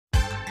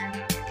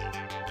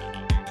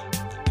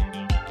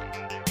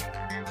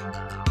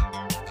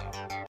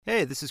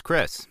Hey, this is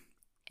Chris,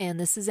 And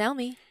this is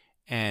Elmi.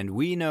 and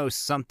we know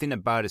something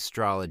about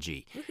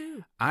astrology.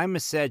 Woohoo. I'm a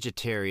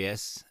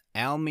Sagittarius,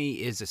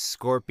 Almy is a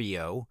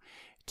Scorpio.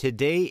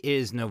 Today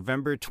is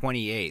November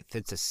 28th.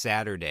 It's a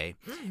Saturday,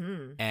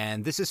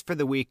 and this is for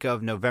the week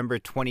of November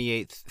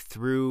 28th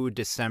through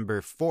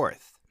December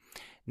 4th.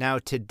 Now,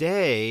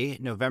 today,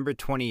 November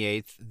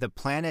 28th, the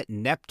planet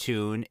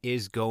Neptune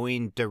is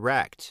going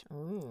direct.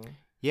 Ooh.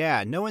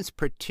 Yeah, no one's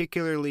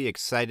particularly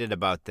excited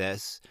about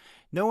this.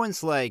 No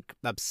one's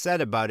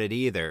upset about it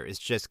either. It's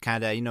just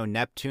kind of,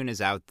 Neptune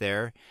is out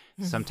there.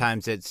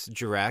 Sometimes it's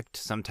direct,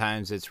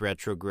 sometimes it's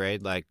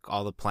retrograde, like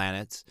all the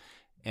planets.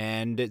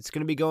 And it's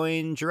going to be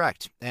going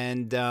direct.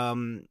 And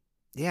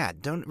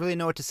don't really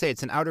know what to say.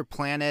 It's an outer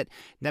planet.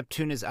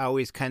 Neptune is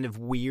always kind of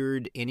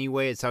weird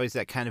anyway. It's always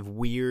that kind of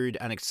weird,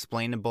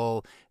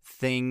 unexplainable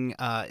thing,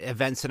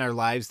 events in our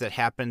lives that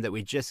happen that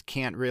we just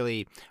can't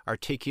really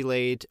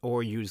articulate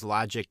or use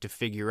logic to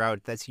figure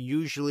out. That's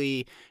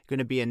usually going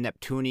to be a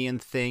Neptunian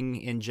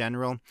thing in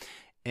general.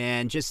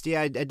 And just,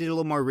 I did a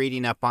little more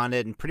reading up on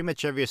it, and pretty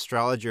much every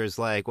astrologer is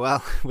like,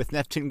 well, with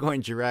Neptune going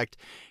direct,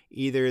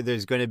 either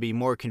there's going to be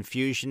more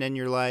confusion in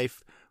your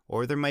life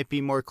or there might be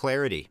more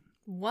clarity.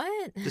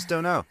 What? Just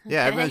don't know.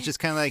 Yeah, Okay. Everyone's just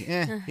kind of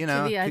like, Could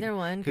be either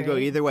one. Could go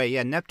Great. either way.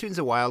 Yeah, Neptune's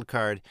a wild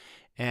card.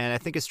 And I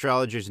think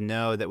astrologers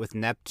know that with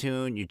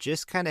Neptune, you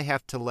just kind of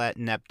have to let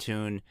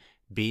Neptune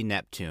be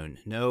Neptune.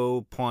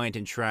 No point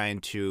in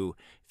trying to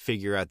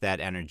figure out that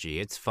energy.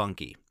 It's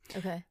funky.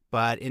 Okay.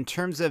 But in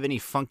terms of any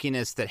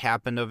funkiness that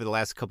happened over the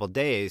last couple of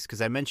days,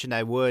 because I mentioned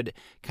I would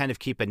kind of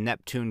keep a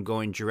Neptune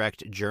going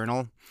direct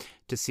journal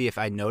to see if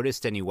I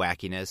noticed any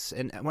wackiness.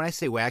 And when I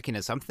say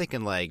wackiness, I'm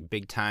thinking like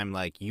big time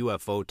like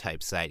UFO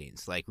type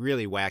sightings, like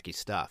really wacky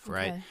stuff,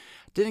 right? Okay.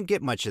 Didn't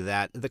get much of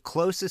that. The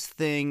closest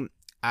thing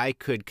I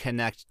could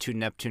connect to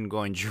Neptune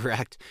going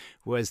direct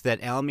was that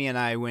Elmy and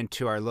I went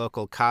to our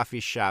local coffee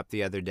shop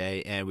the other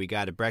day and we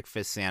got a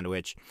breakfast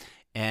sandwich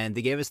and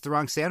they gave us the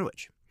wrong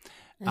sandwich.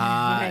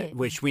 Right.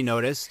 Which we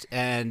noticed,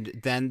 and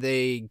then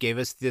they gave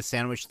us the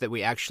sandwich that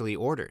we actually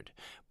ordered.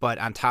 But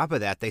on top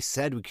of that, they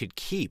said we could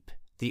keep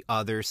the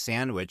other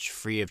sandwich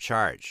free of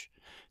charge.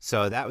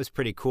 So that was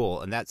pretty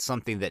cool, and that's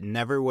something that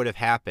never would have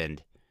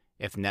happened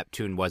if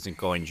Neptune wasn't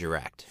going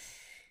direct.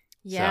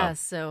 Yeah,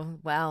 so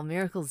wow,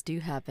 miracles do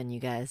happen, you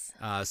guys.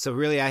 So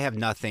really, I have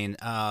nothing.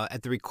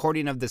 At the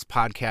recording of this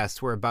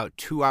podcast, we're about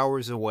 2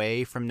 hours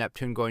away from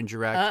Neptune going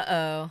direct.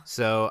 Uh-oh.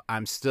 So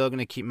I'm still going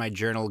to keep my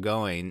journal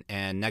going,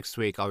 and next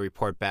week I'll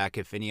report back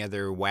if any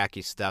other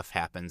wacky stuff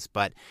happens.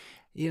 But,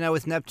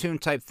 with Neptune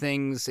type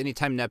things,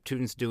 anytime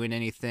Neptune's doing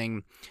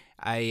anything,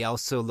 I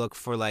also look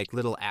for like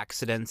little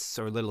accidents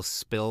or little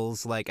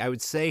spills. Like I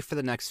would say for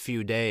the next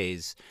few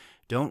days,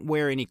 don't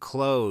wear any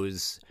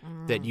clothes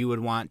that you would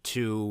want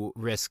to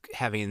risk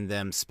having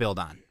them spilled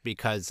on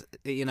because,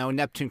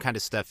 Neptune kind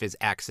of stuff is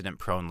accident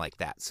prone like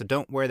that. So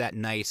don't wear that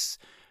nice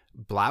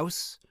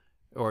blouse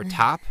or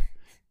top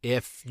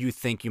if you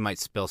think you might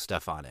spill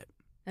stuff on it.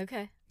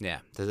 Okay. Yeah,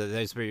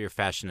 there's your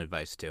fashion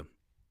advice too.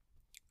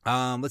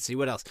 Let's see,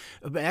 what else?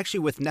 But actually,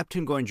 with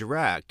Neptune going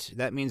direct,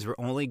 that means we're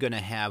only going to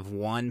have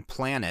one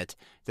planet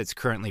that's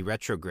currently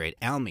retrograde.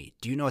 Almy,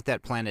 do you know what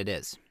that planet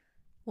is?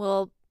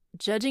 Well,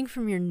 judging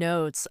from your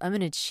notes, I'm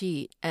going to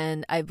cheat,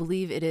 and I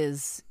believe it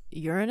is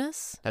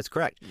Uranus? That's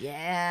correct.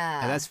 Yeah.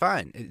 And that's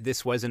fine.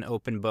 This was an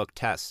open book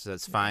test, so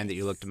that's fine that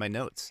you looked at my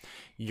notes.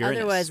 Uranus.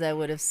 Otherwise, I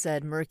would have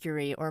said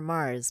Mercury or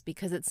Mars,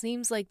 because it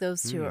seems like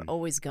those two are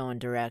always going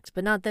direct,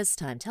 but not this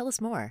time. Tell us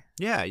more.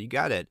 Yeah, you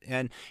got it.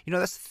 And,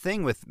 that's the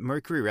thing with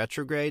Mercury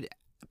retrograde.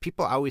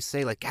 People always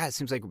say, like, God, it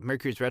seems like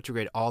Mercury's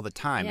retrograde all the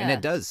time. And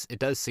Yeah. it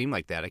does seem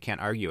like that. I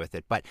can't argue with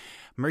it. But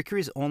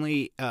Mercury's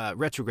only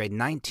retrograde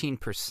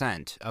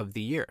 19% of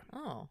the year.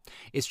 Oh.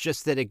 It's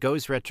just that it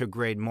goes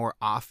retrograde more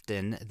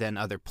often than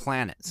other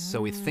planets.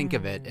 So we think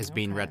of it as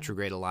being okay.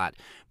 retrograde a lot.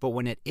 But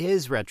when it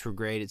is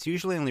retrograde, it's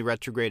usually only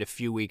retrograde a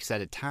few weeks at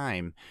a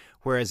time.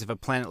 Whereas if a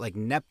planet like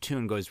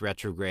Neptune goes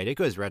retrograde, it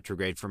goes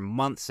retrograde for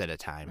months at a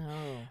time.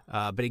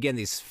 Oh. But again,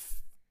 these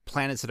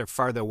planets that are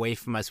farther away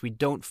from us, we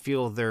don't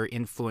feel their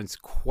influence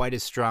quite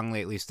as strongly,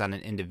 at least on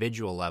an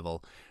individual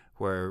level,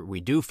 where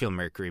we do feel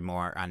Mercury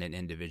more on an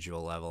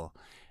individual level.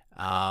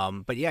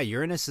 But yeah,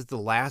 Uranus is the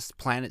last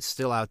planet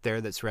still out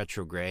there that's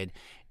retrograde,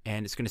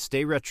 and it's going to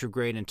stay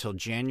retrograde until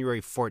January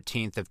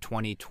 14th of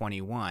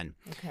 2021.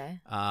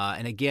 Okay.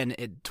 And again,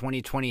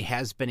 2020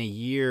 has been a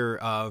year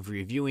of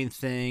reviewing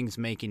things,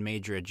 making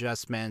major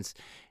adjustments.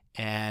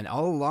 And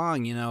all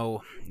along,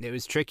 it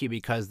was tricky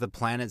because the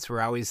planets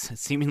were always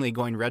seemingly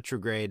going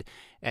retrograde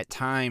at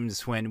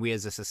times when we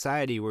as a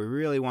society were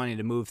really wanting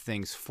to move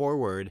things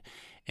forward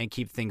and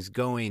keep things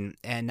going.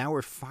 And now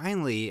we're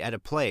finally at a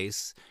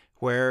place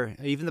where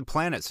even the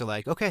planets are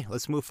like, okay,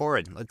 let's move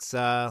forward. Let's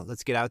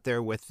get out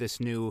there with this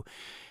new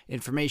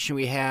information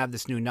we have,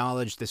 this new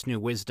knowledge, this new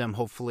wisdom,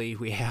 hopefully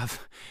we have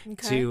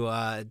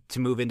to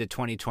move into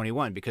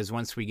 2021. Because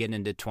once we get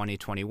into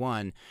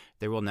 2021,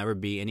 there will never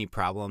be any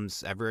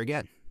problems ever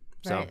again.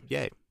 So, Right.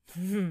 yay.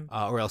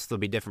 Or else there'll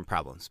be different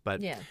problems.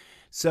 But Yeah.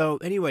 So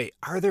anyway,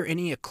 are there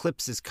any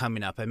eclipses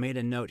coming up? I made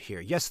a note here.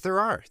 Yes, there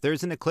are.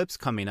 There's an eclipse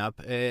coming up.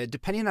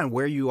 Depending on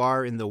where you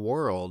are in the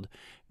world,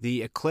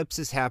 the eclipse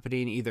is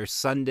happening either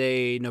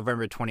Sunday,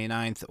 November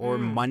 29th, or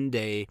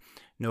Monday,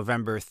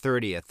 November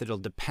 30th. It'll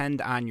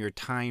depend on your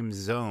time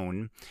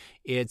zone.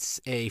 It's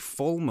a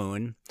full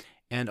moon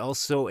and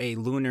also a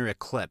lunar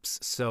eclipse.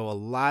 So a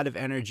lot of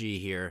energy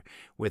here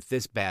with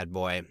this bad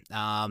boy.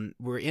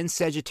 We're in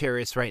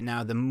Sagittarius right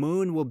now. The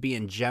moon will be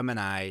in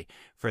Gemini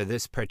for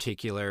this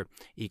particular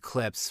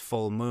eclipse,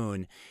 full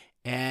moon.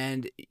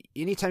 And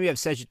anytime you have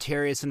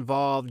Sagittarius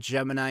involved,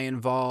 Gemini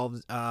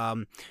involved,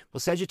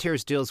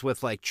 Sagittarius deals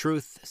with like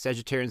truth.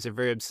 Sagittarians are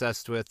very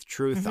obsessed with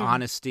truth,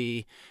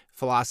 honesty,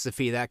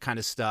 philosophy, that kind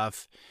of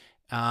stuff.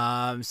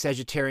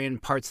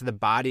 Sagittarian parts of the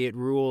body it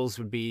rules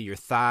would be your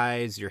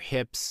thighs, your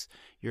hips,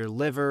 your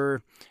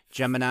liver.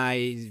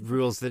 Gemini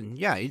rules that,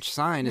 each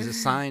sign is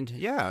assigned.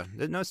 No,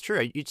 it's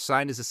true. Each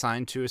sign is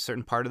assigned to a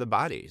certain part of the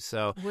body.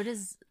 So what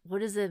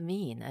does it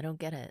mean? I don't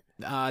get it.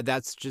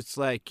 That's just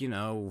like,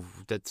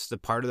 that's the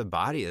part of the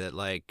body that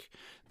like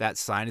that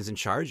sign is in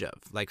charge of.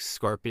 Like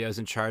Scorpio is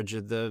in charge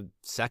of the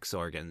sex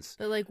organs.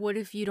 But like, what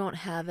if you don't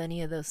have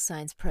any of those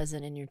signs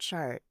present in your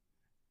chart?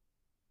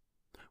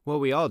 Well,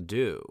 we all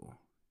do.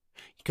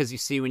 Because you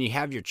see, when you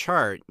have your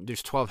chart,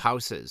 there's 12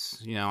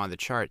 houses, on the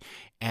chart.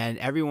 And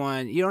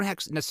you don't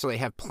necessarily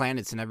have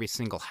planets in every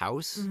single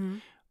house,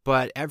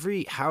 but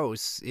every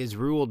house is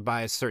ruled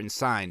by a certain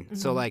sign.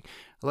 So like,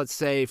 let's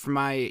say for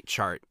my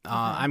chart,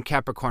 I'm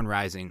Capricorn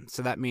rising.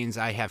 So that means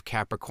I have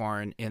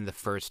Capricorn in the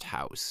first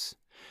house.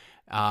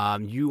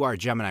 You are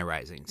Gemini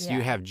rising. So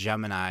you have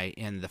Gemini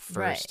in the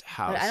first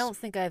house. But I don't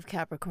think I have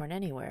Capricorn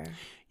anywhere.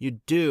 You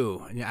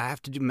do. I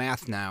have to do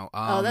math now.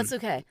 That's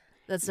okay.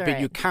 That's all right.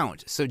 But you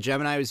count. So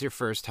Gemini was your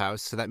first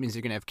house. So that means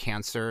you're going to have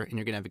Cancer, and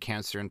you're going to have a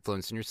Cancer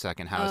influence in your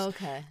second house. Oh,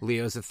 okay.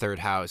 Leo's the third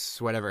house,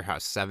 whatever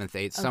house, seventh,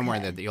 eighth, somewhere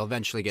in there that you'll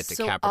eventually get to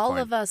Capricorn. So all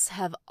of us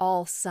have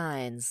all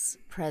signs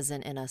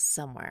present in us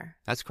somewhere.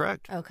 That's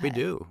correct. Okay. We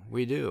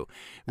do.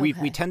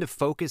 We tend to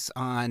focus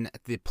on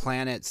the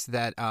planets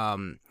that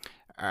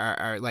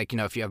are like,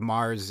 if you have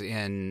Mars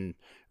in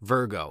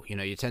Virgo,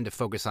 you tend to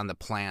focus on the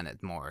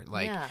planet more.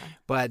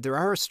 But there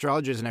are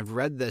astrologers, and I've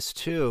read this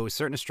too,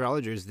 certain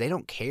astrologers, they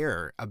don't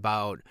care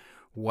about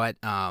what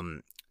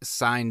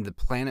sign the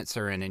planets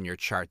are in your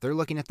chart. They're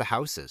looking at the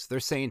houses.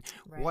 They're saying,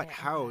 what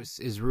house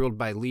is ruled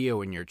by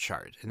Leo in your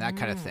chart, and that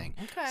kind of thing.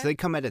 Okay. So they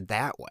come at it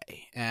that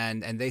way,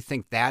 and they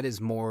think that is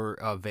more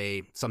of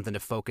something to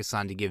focus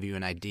on to give you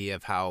an idea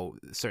of how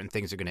certain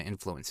things are going to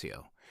influence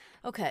you.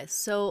 Okay,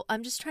 so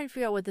I'm just trying to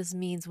figure out what this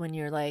means when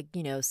you're like,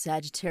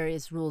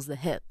 Sagittarius rules the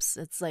hips.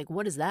 It's like,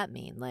 what does that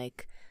mean?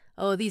 Like,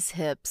 oh, these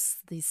hips,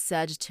 these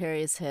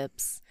Sagittarius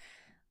hips.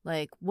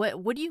 Like,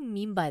 what do you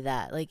mean by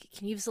that? Like,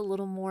 can you give us a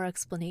little more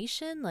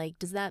explanation? Like,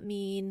 does that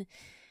mean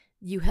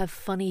you have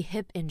funny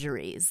hip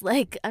injuries?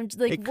 Like, I'm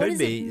like, it what could does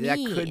be. it mean? That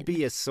could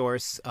be a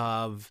source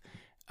of,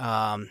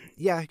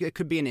 it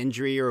could be an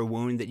injury or a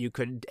wound that you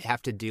could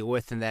have to deal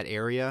with in that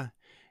area.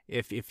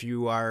 If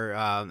you are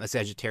a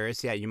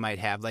Sagittarius, you might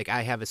have, like,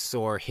 I have a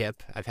sore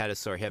hip. I've had a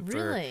sore hip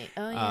for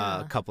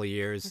a couple of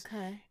years.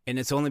 Okay. And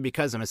it's only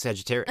because I'm a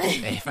Sagittarius.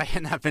 If I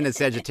had not been a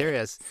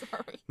Sagittarius,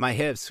 my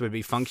hips would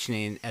be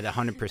functioning at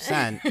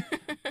 100%,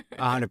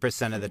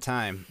 100% of the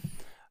time.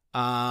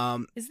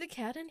 Is the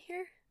cat in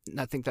here?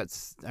 I think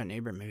that's our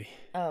neighbor, maybe.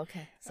 Oh,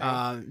 okay.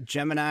 Sorry.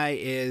 Gemini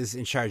is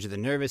in charge of the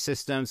nervous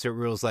system, so it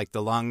rules like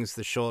the lungs,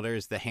 the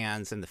shoulders, the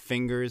hands, and the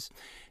fingers,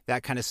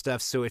 that kind of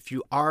stuff. So if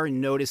you are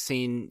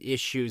noticing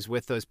issues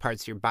with those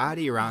parts of your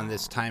body around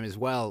this time as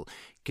well,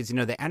 because,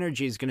 the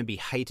energy is going to be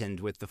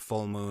heightened with the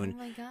full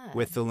moon,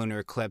 with the lunar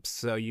eclipse,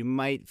 so you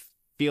might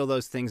feel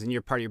those things in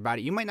your part of your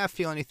body. You might not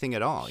feel anything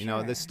at all.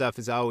 Sure. This stuff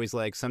is always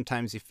like,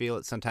 sometimes you feel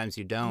it, sometimes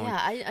you don't.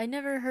 Yeah, I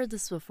never heard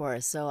this before,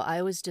 so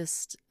I was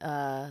just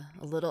I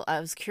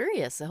was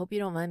curious. I hope you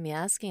don't mind me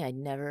asking. I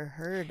never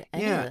heard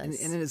any of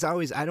this. And it's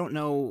always, I don't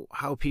know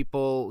how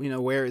people,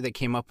 where they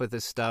came up with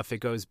this stuff. It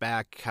goes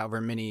back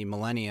however many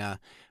millennia,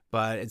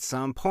 but at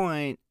some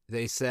point,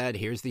 they said,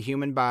 here's the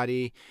human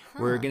body.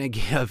 We're going to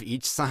give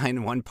each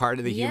sign one part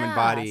of the human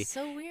body.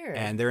 So weird.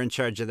 And they're in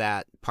charge of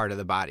that part of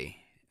the body.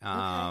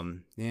 Okay.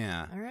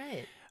 Yeah. All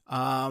right.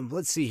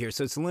 Let's see here.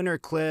 So it's lunar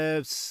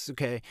eclipse.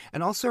 Okay.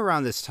 And also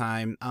around this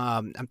time,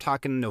 I'm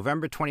talking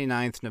November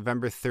 29th,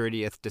 November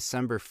 30th,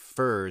 December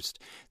 1st.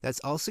 That's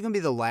also going to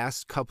be the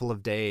last couple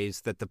of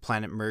days that the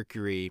planet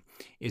Mercury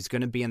is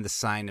going to be in the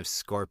sign of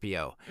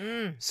Scorpio.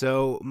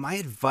 So my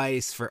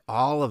advice for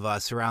all of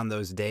us around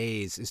those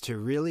days is to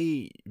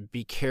really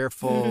be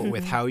careful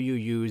with how you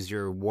use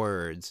your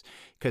words,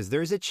 because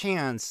there's a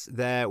chance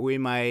that we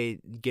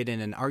might get in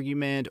an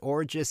argument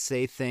or just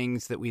say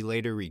things that we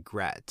later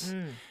regret.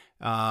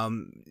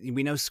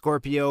 We know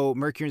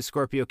Mercury in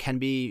Scorpio can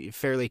be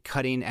fairly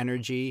cutting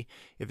energy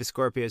if a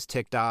Scorpio is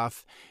ticked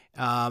off.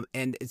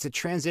 And it's a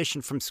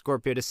transition from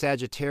Scorpio to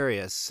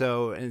Sagittarius.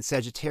 And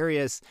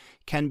Sagittarius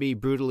can be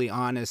brutally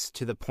honest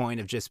to the point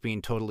of just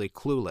being totally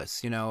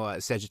clueless.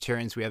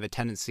 Sagittarians, we have a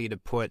tendency to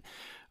put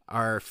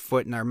our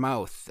foot in our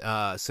mouth,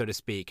 so to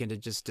speak,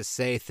 and to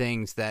say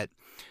things that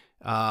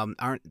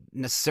aren't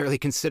necessarily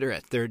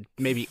considerate. They're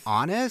maybe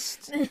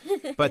honest,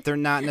 but they're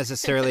not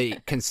necessarily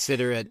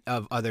considerate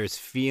of others'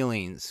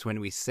 feelings when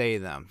we say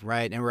them,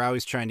 right? And we're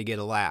always trying to get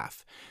a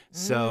laugh.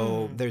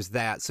 So there's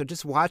that. So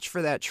just watch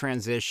for that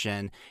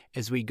transition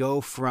as we go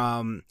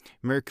from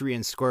Mercury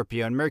and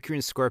Scorpio. And Mercury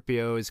and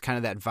Scorpio is kind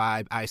of that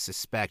vibe. I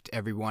suspect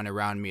everyone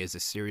around me is a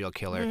serial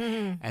killer.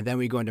 And then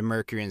we go into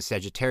Mercury and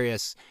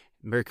Sagittarius.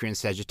 Mercury in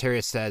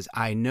Sagittarius says,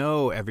 I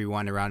know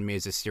everyone around me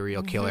is a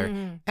serial killer,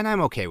 and I'm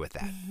okay with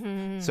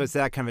that. So it's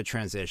that kind of a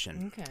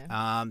transition.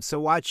 Okay.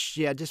 So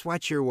just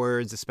watch your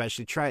words,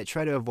 especially. Try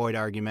to avoid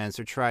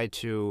arguments or try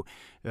to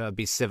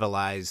be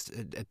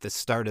civilized at the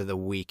start of the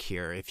week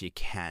here if you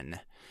can.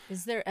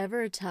 Is there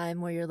ever a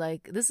time where you're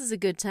like, this is a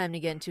good time to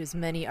get into as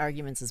many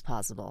arguments as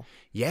possible?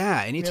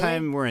 Yeah,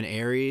 anytime Really? we're in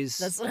Aries,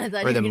 That's what I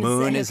thought or you the were gonna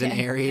moon say. is in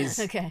Okay. Aries.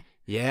 Okay.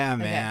 Yeah,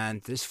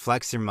 man. Just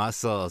flex your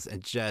muscles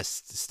and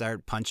just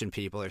start punching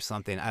people or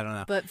something. I don't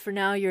know. But for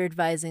now, you're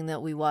advising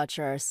that we watch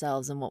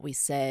ourselves and what we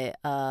say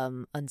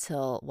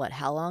until what?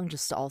 How long?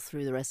 Just all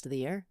through the rest of the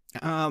year?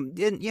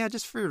 Yeah,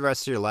 just for the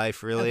rest of your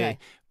life, really. Okay.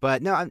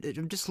 But no,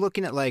 I'm just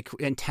looking at like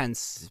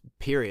intense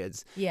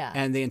periods. Yeah.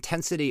 And the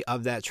intensity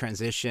of that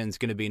transition is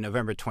going to be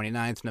November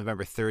 29th,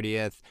 November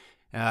 30th,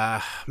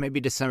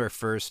 maybe December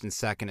 1st and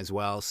 2nd as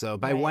well. So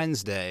by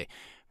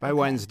Right.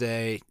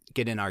 Wednesday,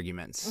 get in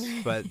arguments.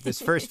 But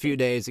this first few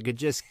days, it could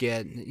just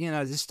get,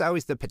 just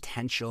always the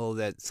potential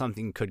that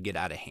something could get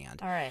out of hand.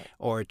 All right.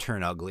 Or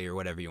turn ugly or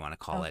whatever you want to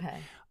call it. Okay.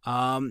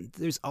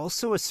 There's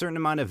also a certain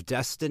amount of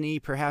destiny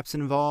perhaps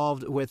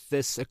involved with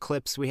this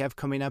eclipse we have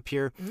coming up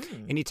here.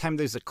 Anytime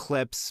there's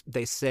eclipse,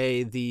 they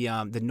say the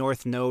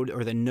north node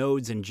or the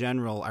nodes in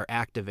general are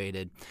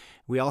activated.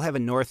 We all have a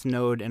north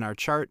node in our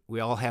chart.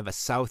 We all have a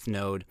south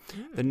node.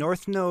 The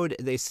north node,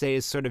 they say,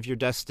 is sort of your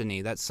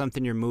destiny. That's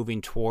something you're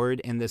moving toward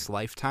in this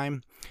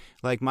lifetime.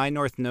 Like my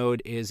north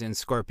node is in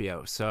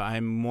Scorpio, so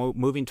I'm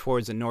moving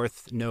towards a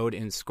north node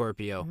in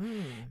Scorpio,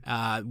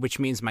 which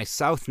means my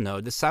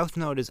the south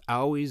node is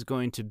always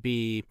going to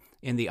be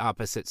in the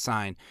opposite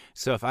sign.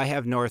 So if I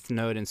have north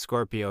node in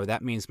Scorpio,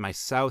 that means my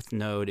south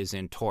node is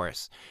in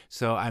Taurus.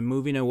 So I'm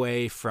moving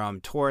away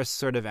from Taurus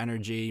sort of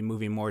energy,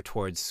 moving more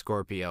towards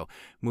Scorpio,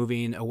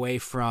 moving away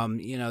from,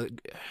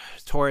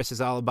 Taurus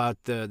is all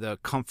about the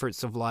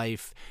comforts of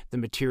life, the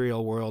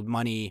material world,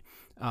 money,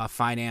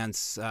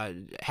 finance,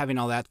 having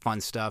all that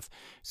fun stuff.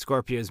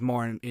 Scorpio is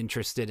more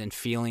interested in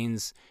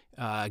feelings,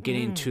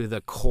 getting to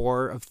the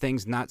core of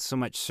things, not so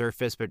much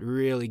surface, but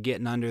really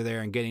getting under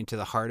there and getting to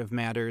the heart of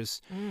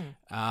matters.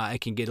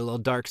 It can get a little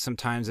dark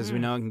sometimes, as we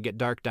know. It can get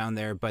dark down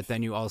there, but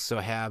then you also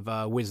have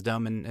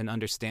wisdom and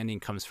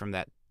understanding comes from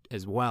that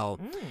as well.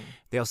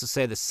 They also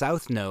say the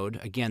south node,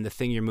 again, the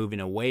thing you're moving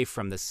away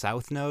from, the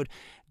south node,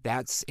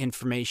 that's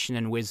information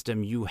and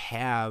wisdom you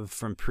have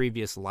from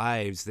previous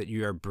lives that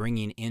you are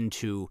bringing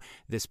into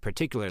this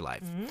particular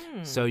life.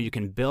 So you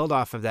can build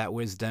off of that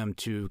wisdom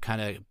to kind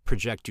of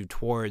project you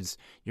towards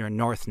your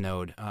north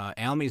node.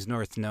 Almy's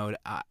north node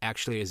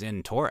actually is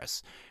in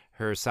Taurus.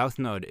 Her south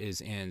node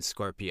is in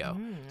Scorpio.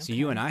 So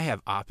you and I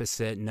have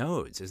opposite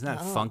nodes. Isn't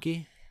that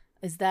funky?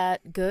 Is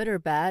that good or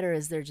bad, or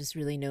is there just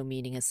really no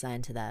meaning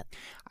assigned to that?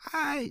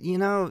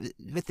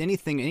 With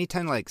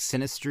anytime like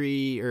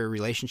synastry or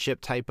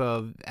relationship type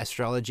of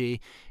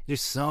astrology,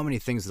 there's so many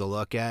things to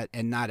look at,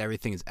 and not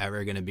everything is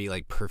ever going to be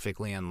like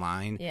perfectly in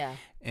line. Yeah.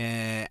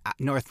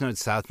 North node,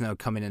 south node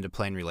coming into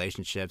play in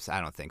relationships, I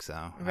don't think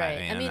so.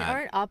 Right.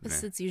 Aren't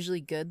opposites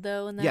usually good,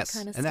 though, in that yes,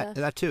 kind of and stuff?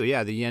 that too.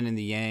 Yeah, the yin and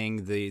the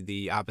yang,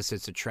 the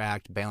opposites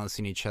attract,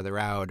 balancing each other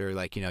out, or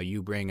like,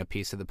 you bring a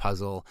piece of the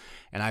puzzle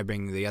and I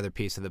bring the other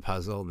piece of the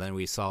puzzle, then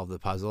we solve the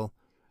puzzle.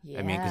 Yeah.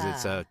 I mean,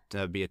 because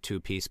it'd be a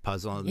two-piece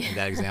puzzle in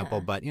that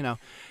example, but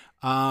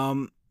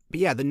but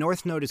yeah, the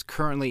North Node is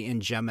currently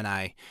in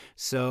Gemini,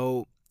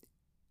 so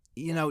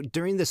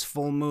during this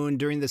full moon,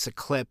 during this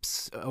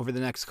eclipse, over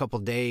the next couple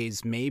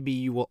days, maybe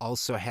you will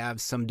also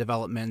have some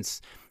developments.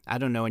 I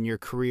don't know, in your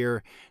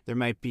career, there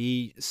might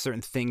be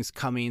certain things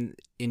coming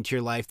into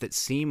your life that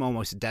seem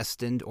almost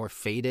destined or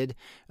fated.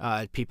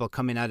 People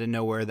coming out of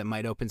nowhere that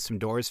might open some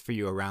doors for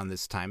you around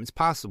this time. It's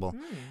possible.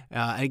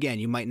 Again,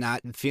 you might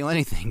not feel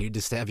anything. You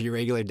just have your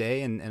regular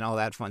day and all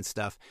that fun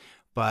stuff.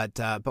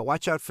 But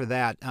watch out for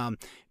that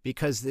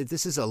because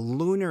this is a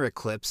lunar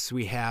eclipse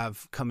we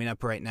have coming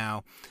up right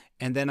now.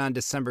 And then on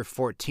December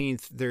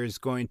 14th, there's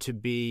going to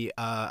be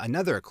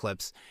another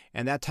eclipse.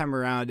 And that time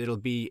around, it'll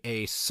be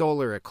a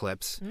solar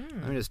eclipse.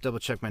 Let me just double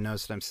check my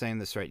notes that I'm saying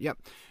this right. Yep.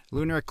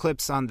 Lunar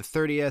eclipse on the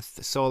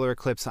 30th, solar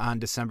eclipse on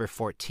December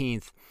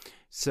 14th.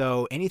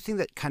 So anything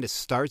that kind of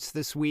starts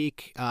this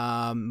week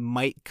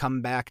might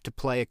come back to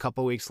play a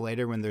couple weeks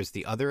later when there's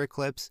the other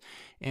eclipse.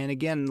 And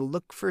again,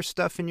 look for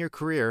stuff in your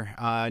career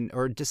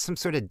or just some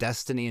sort of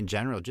destiny in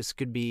general. Just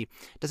could be,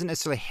 doesn't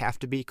necessarily have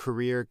to be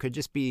career. It could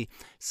just be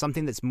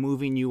something that's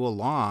moving you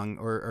along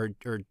or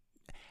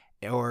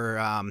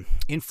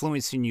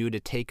influencing you to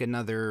take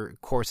another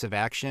course of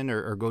action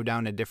or go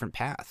down a different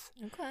path.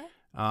 Okay.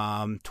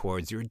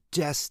 towards your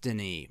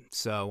destiny.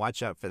 So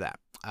watch out for that.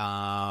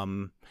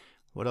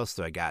 What else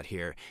do I got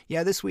here?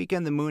 Yeah, this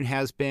weekend the moon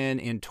has been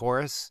in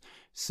Taurus.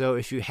 So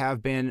if you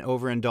have been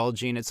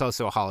overindulging, it's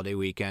also a holiday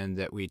weekend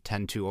that we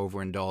tend to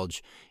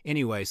overindulge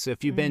anyway. So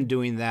if you've been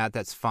doing that,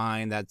 that's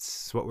fine.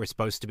 That's what we're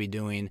supposed to be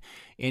doing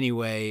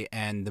anyway.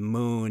 And the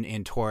moon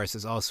in Taurus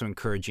is also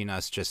encouraging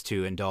us just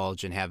to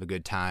indulge and have a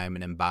good time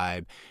and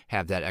imbibe,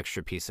 have that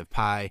extra piece of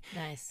pie.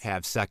 Nice.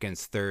 Have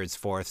seconds, thirds,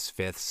 fourths,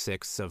 fifths,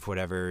 sixths of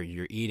whatever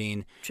you're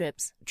eating.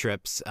 Trips.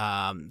 So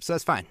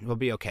that's fine. We'll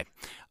be okay.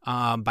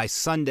 By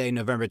Sunday,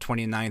 November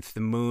 29th, the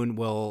moon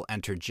will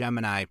enter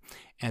Gemini,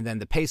 and then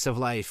the pace of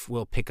life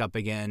will pick up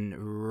again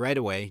right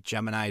away.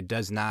 Gemini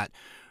does not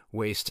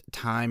waste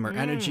time or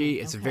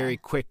energy. It's a very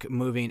quick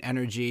moving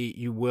energy.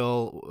 You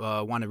will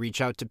want to reach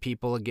out to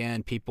people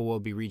again. People will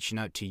be reaching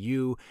out to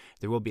you.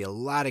 There will be a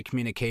lot of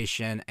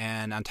communication.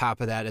 And on top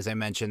of that, as I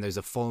mentioned, there's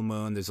a full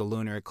moon, there's a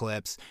lunar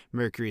eclipse,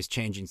 Mercury is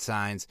changing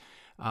signs.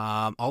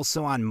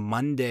 Also on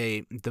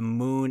Monday, the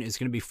moon is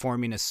going to be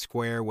forming a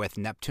square with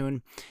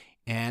Neptune.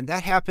 And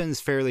that happens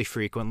fairly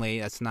frequently.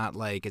 That's not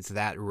like it's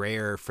that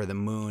rare for the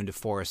moon to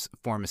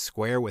form a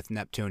square with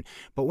Neptune.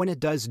 But when it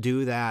does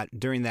do that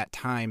during that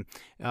time,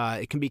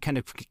 it can be kind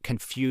of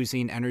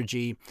confusing.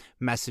 Energy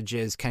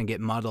messages can get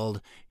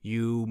muddled.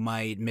 You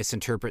might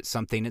misinterpret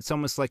something. It's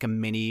almost like a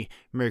mini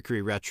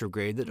Mercury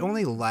retrograde that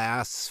only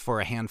lasts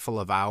for a handful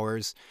of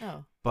hours.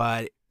 Oh.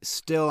 But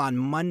still on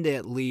Monday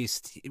at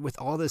least,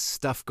 with all this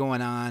stuff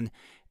going on,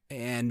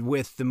 and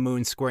with the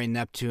moon squaring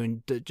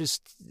Neptune,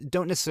 just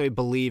don't necessarily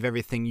believe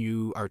everything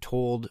you are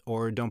told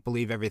or don't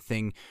believe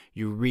everything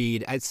you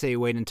read. I'd say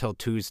wait until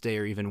Tuesday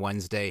or even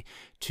Wednesday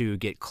to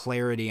get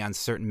clarity on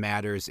certain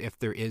matters. If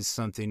there is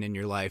something in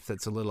your life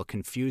that's a little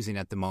confusing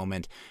at the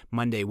moment,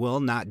 Monday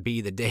will not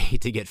be the day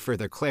to get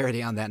further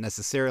clarity on that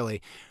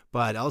necessarily.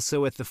 But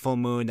also with the full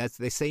moon,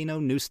 they say,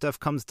 new stuff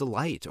comes to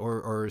light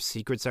or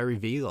secrets are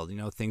revealed.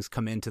 Things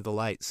come into the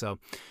light. So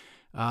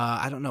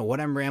I don't know what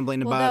I'm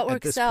rambling about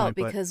at this point. Well, that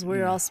works out because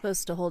we're all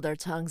supposed to hold our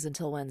tongues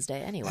until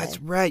Wednesday anyway. That's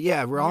right.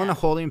 Yeah, we're all in a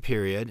holding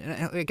period.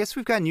 And I guess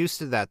we've gotten used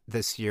to that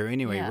this year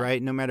anyway,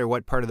 right? No matter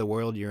what part of the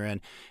world you're in.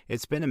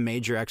 It's been a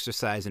major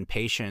exercise in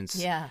patience.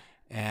 Yeah.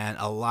 And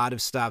a lot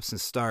of stops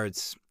and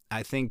starts.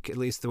 I think at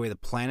least the way the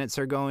planets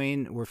are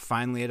going, we're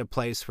finally at a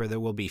place where there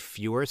will be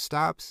fewer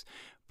stops.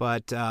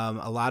 But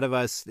a lot of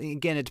us,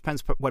 again, it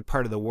depends what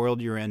part of the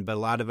world you're in, but a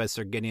lot of us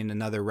are getting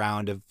another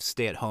round of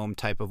stay-at-home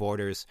type of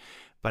orders.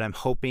 But I'm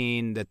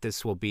hoping that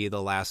this will be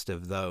the last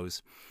of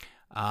those.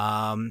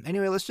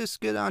 Anyway, let's just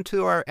get on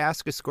to our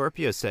Ask a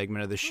Scorpio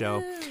segment of the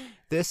show.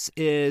 This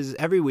is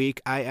every week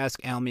I ask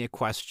Almy a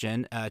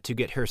question to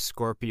get her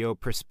Scorpio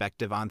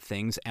perspective on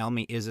things.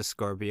 Almy is a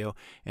Scorpio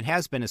and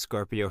has been a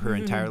Scorpio her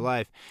entire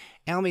life.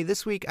 Almy,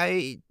 this week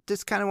I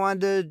just kind of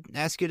wanted to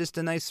ask you just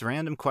a nice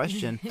random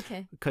question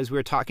because we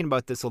were talking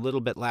about this a little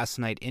bit last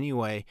night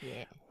anyway.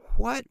 Yeah.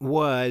 What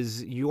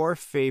was your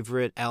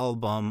favorite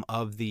album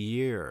of the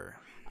year?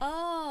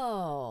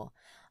 Oh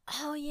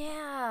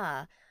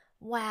yeah.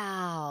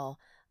 Wow.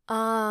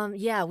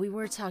 Yeah, we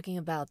were talking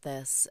about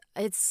this.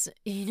 It's,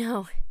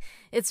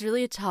 it's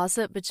really a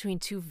toss-up between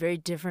two very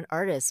different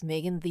artists,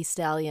 Megan Thee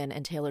Stallion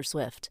and Taylor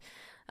Swift.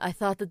 I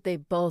thought that they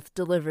both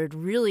delivered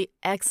really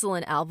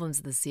excellent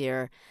albums this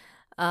year.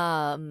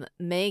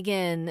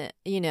 Megan,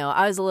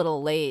 I was a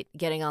little late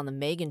getting on the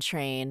Megan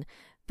train,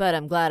 but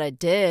I'm glad I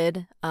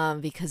did,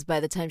 because by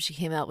the time she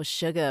came out with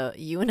Sugar,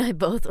 you and I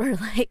both were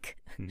like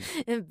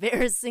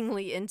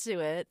embarrassingly into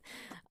it.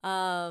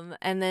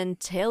 And then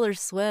Taylor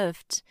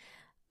Swift,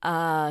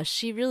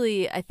 she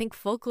really, I think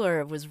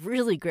Folklore was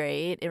really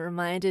great. It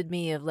reminded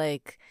me of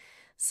like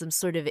some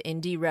sort of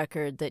indie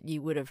record that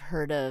you would have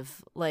heard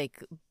of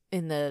like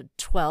in the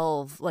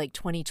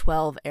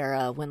 2012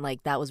 era when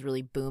like that was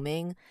really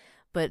booming,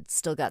 but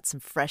still got some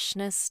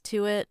freshness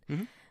to it.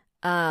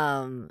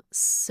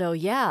 So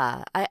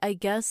yeah, I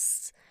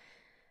guess,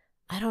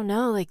 I don't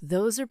know, like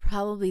those are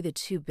probably the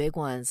two big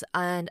ones.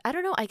 And I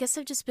don't know, I guess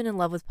I've just been in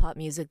love with pop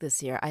music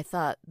this year. I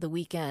thought The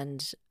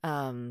Weeknd,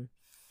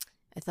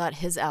 I thought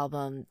his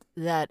album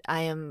that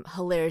I am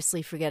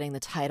hilariously forgetting the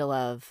title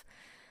of,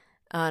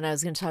 and I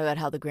was going to talk about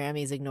how the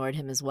Grammys ignored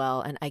him as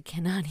well, and I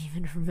cannot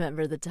even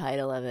remember the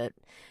title of it.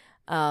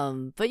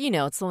 But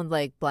it's the one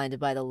like Blinded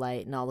by the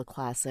Light and all the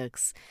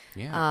classics.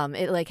 Yeah.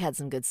 It like had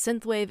some good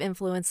synthwave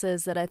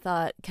influences that I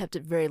thought kept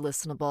it very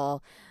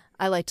listenable.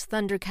 I liked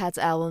Thundercats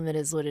album, It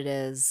Is What It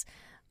Is.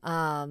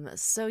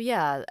 So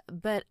yeah,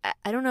 but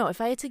I don't know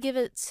if I had to give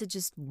it to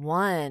just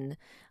one.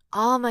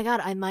 Oh my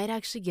God, I might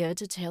actually give it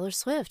to Taylor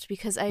Swift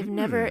because I've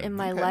never in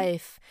my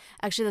life,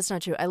 actually that's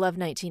not true. I love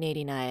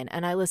 1989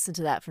 and I listened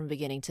to that from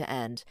beginning to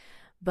end.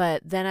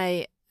 But then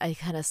I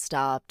kind of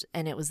stopped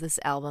and it was this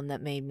album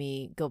that made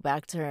me go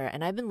back to her.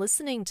 And I've been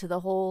listening to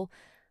the whole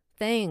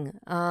thing.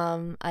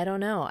 I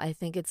don't know. I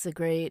think it's a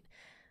great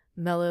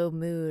mellow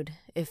mood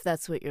if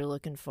that's what you're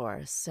looking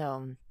for.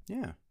 So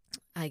yeah,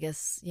 I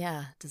guess,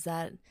 yeah. Does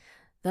that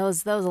That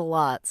was a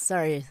lot.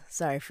 Sorry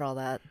for all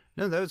that.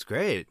 No, that was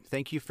great.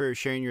 Thank you for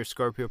sharing your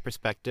Scorpio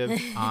perspective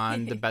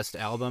on the best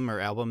album or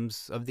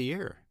albums of the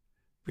year.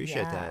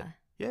 Appreciate that.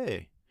 Yeah.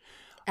 Yay.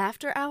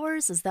 After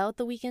Hours, is that what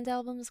the Weekend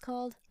album is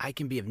called? I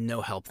can be of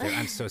no help there.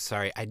 I'm so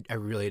sorry. I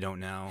really don't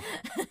know.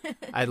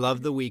 I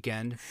love The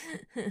Weeknd.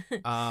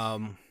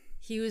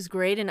 He was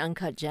great in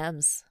Uncut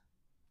Gems.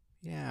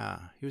 Yeah,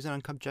 he was in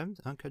Uncut Gems.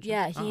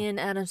 Yeah, he and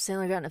Adam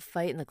Sandler got in a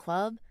fight in the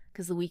club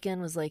because The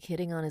Weeknd was like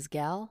hitting on his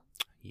gal.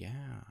 Yeah.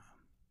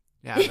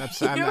 Yeah,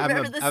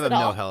 I'm of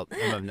no help.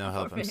 I'm of no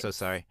help. I'm so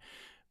sorry.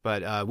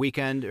 But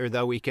Weeknd or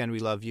The Weeknd, we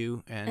love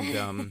you,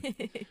 and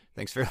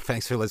thanks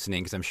for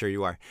listening, because I'm sure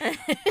you are.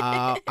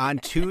 On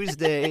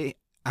Tuesday,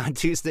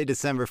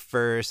 December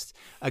 1st,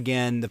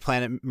 again, the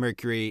planet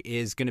Mercury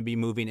is going to be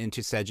moving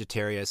into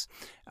Sagittarius.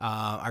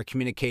 Our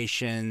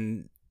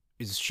communication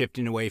is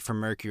shifting away from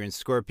Mercury and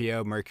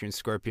Scorpio. Mercury and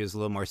Scorpio is a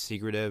little more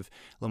secretive,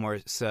 a little more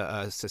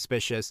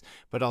suspicious,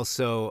 but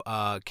also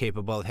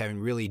capable of having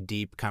really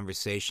deep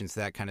conversations,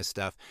 that kind of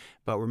stuff.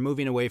 But we're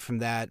moving away from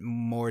that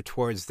more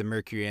towards the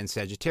Mercury and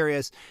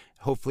Sagittarius.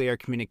 Hopefully our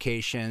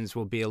communications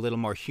will be a little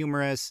more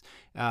humorous.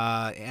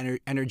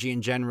 Energy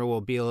in general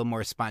will be a little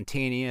more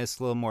spontaneous,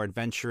 a little more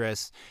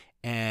adventurous.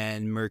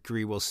 And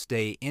Mercury will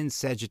stay in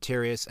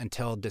Sagittarius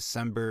until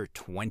December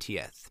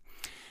 20th.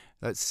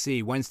 Let's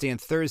see, Wednesday and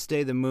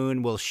Thursday, the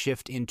moon will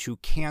shift into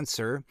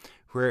Cancer,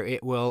 where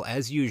it will,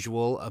 as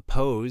usual,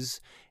 oppose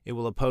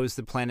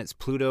the planets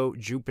Pluto,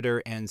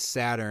 Jupiter, and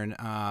Saturn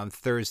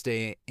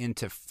Thursday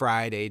into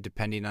Friday,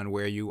 depending on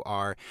where you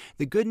are.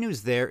 The good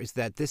news there is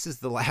that this is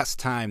the last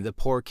time the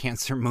poor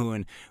Cancer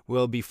moon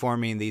will be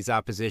forming these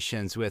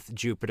oppositions with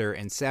Jupiter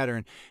and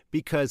Saturn,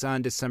 because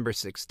on December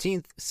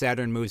 16th,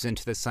 Saturn moves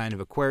into the sign of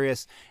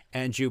Aquarius,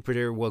 and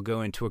Jupiter will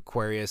go into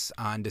Aquarius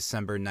on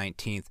December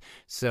 19th.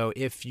 So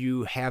if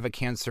you have a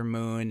Cancer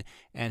moon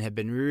and have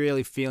been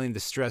really feeling the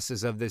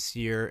stresses of this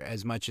year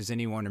as much as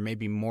anyone, or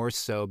maybe more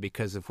so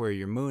because of where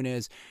your moon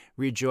is,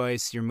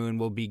 rejoice. Your moon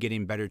will be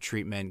getting better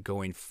treatment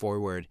going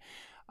forward.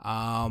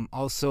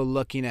 Also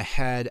looking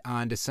ahead,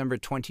 on December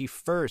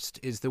 21st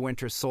is the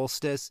winter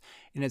solstice,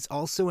 and it's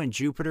also when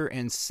Jupiter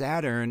and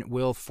Saturn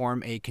will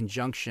form a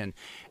conjunction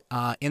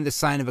in the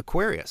sign of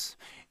Aquarius.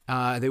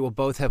 They will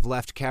both have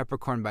left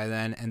Capricorn by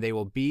then, and they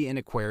will be in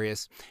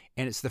Aquarius.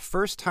 And it's the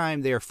first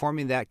time they are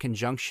forming that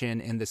conjunction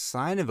in the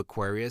sign of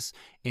Aquarius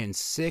in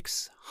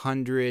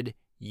 600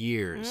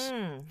 years.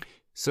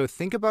 So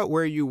think about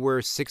where you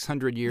were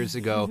 600 years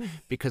ago,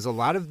 because a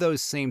lot of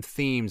those same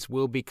themes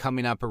will be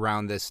coming up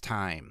around this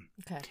time.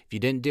 Okay. If you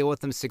didn't deal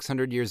with them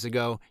 600 years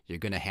ago, you're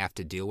going to have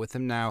to deal with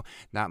them now.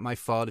 Not my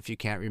fault if you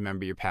can't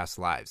remember your past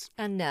lives.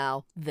 And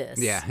now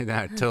this. Yeah,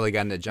 I totally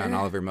got into John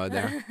Oliver mode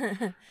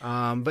there.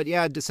 But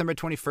yeah, December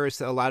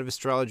 21st, a lot of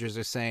astrologers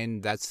are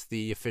saying that's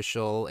the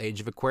official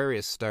age of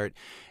Aquarius start.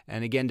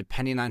 And again,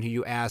 depending on who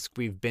you ask,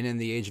 we've been in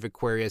the age of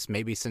Aquarius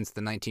maybe since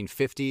the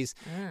 1950s.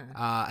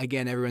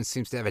 Again, everyone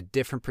seems to have a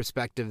different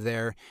perspective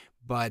there,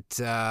 but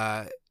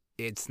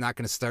it's not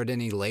going to start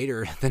any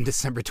later than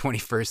December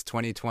 21st,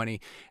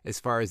 2020, as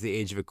far as the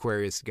age of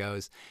Aquarius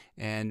goes.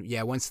 And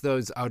yeah, once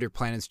those outer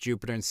planets,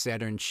 Jupiter and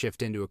Saturn,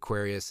 shift into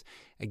Aquarius,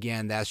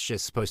 again, that's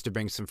just supposed to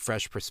bring some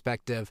fresh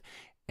perspective.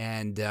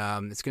 And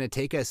it's going to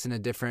take us in a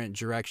different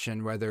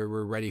direction, whether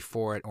we're ready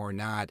for it or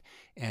not.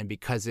 And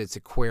because it's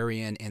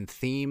Aquarian in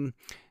theme,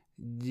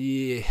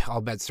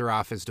 all bets are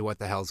off as to what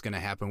the hell's going to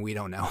happen. We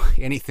don't know.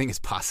 Anything is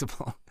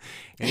possible.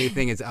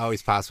 Anything is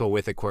always possible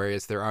with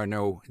Aquarius. There are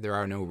no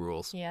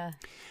rules. Yeah.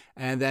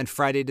 And then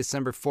Friday,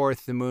 December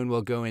 4th, the moon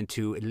will go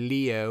into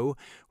Leo,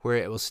 where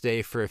it will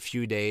stay for a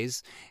few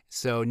days.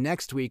 So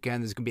next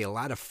weekend, there's going to be a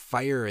lot of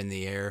fire in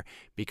the air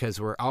because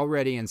we're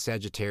already in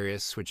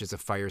Sagittarius, which is a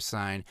fire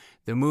sign.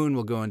 The moon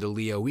will go into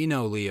Leo. We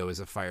know Leo is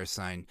a fire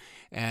sign.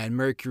 And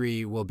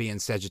Mercury will be in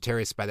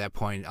Sagittarius by that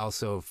point,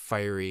 also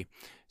fiery.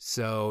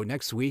 So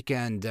next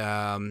weekend,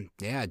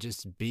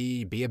 just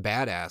be a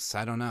badass.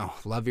 I don't know.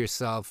 Love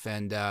yourself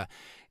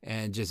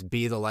and just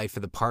be the life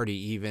of the party,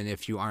 even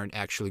if you aren't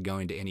actually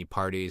going to any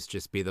parties.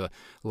 Just be the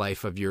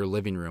life of your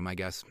living room, I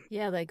guess.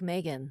 Yeah, like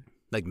Megan.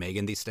 Like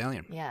Megan Thee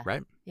Stallion. Yeah.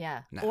 Right?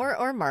 Yeah. No.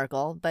 Or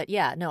Markle. But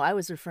yeah, no, I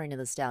was referring to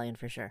the Stallion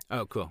for sure.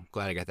 Oh, cool.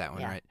 Glad I got that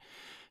one right.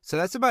 So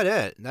that's about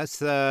it.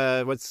 That's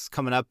what's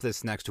coming up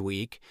this next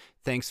week.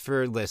 Thanks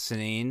for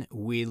listening.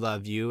 We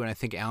love you. And I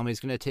think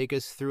Almy's going to take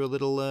us through a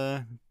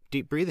little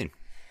deep breathing.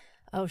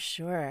 Oh,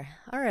 sure.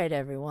 All right,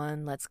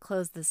 everyone. Let's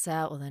close this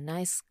out with a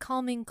nice,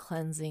 calming,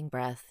 cleansing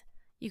breath.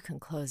 You can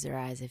close your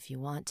eyes if you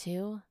want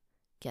to.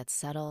 Get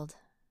settled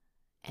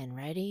and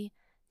ready.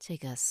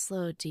 Take a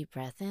slow, deep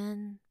breath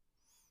in.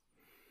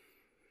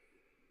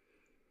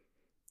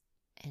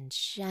 And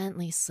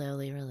gently,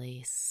 slowly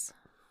release.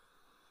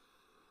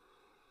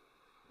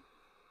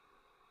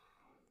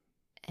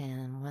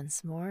 And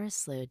once more,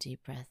 slow,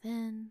 deep breath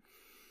in.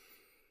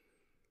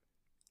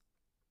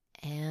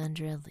 And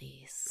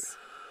release.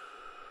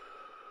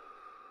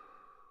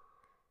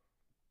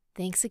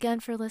 Thanks again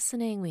for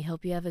listening. We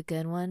hope you have a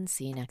good one.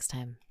 See you next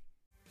time.